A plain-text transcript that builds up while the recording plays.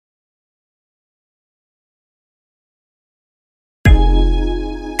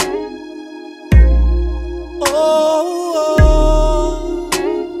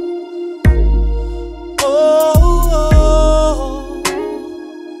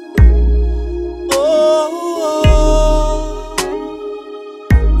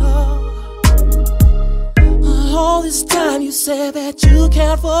this time you said that you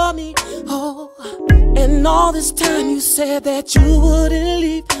cared for me. Oh, and all this time you said that you wouldn't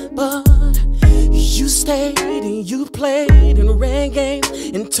leave, but you stayed and you played and ran games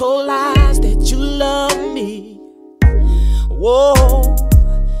and told lies that you loved me. Whoa,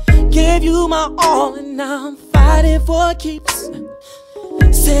 gave you my all and now I'm fighting for keeps.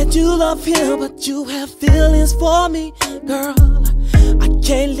 Said you love him but you have feelings for me. Girl, I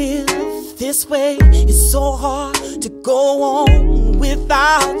can't live this way. It's so hard to go on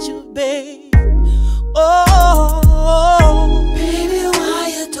without you, babe. Oh, baby, why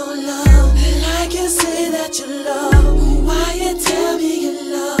you don't love me like you say that you love me? Why you tell me you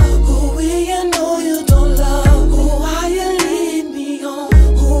love who when you know you don't love? Who why you lead me on?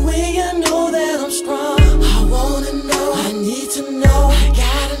 Who when you know that I'm strong? I wanna know, I need to know, I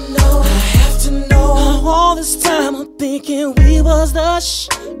gotta know, I have to know. All this time I'm thinking we was the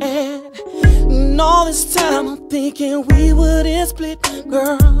and all this time I'm thinking we wouldn't split,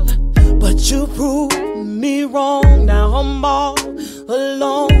 girl. But you proved me wrong. Now I'm all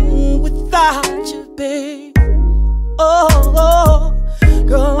alone without you, babe. Oh,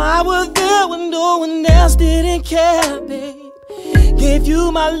 girl, I was there when no one else didn't care, babe. Gave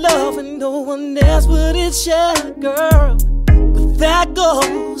you my love and no one else wouldn't share, girl. But that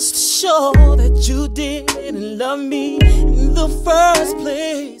goes to show that you didn't love me in the first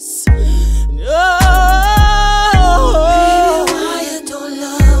place. Oh, baby, why you don't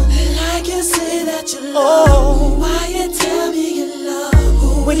love me like you say that you love? Why you tell me you love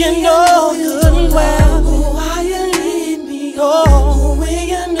who when you know good and well? Why you lead me on when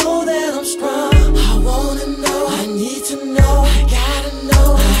you know that I'm strong? I wanna know, I need to know, I gotta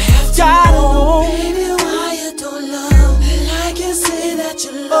know, I have to know. Baby, why you don't love me like you say that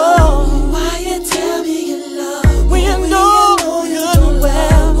you love? Why you tell me you love when you know good and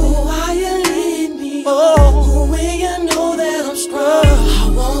well? Oh, when you know that I'm strong, I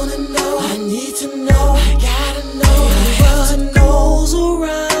wanna know, I need to know, I gotta know. What goes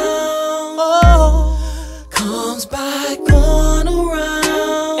around, oh, comes back on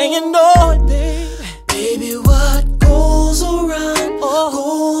around. And you know it, babe. Baby, what goes around, oh,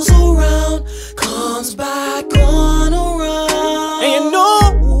 goes around, comes back on around. And you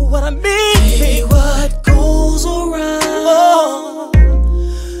know what I mean, baby. What goes around, oh,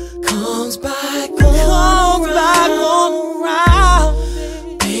 comes back on around.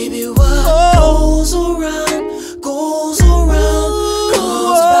 Baby, what goes around, comes back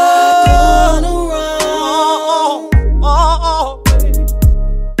on around.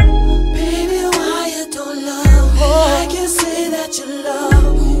 Baby, why you don't love me like you say that you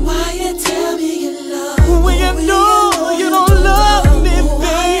love me? Why you tell me you love me when you know you don't love me, baby?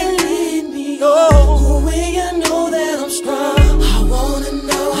 Why you lead me on when you know that I'm strong? I wanna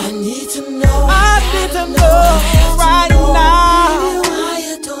know, I need to know, I need to know right now. Baby, why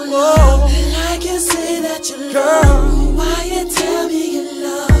you don't love me like you say that you love me? Why you tell me you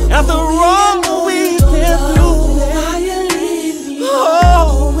love me? After all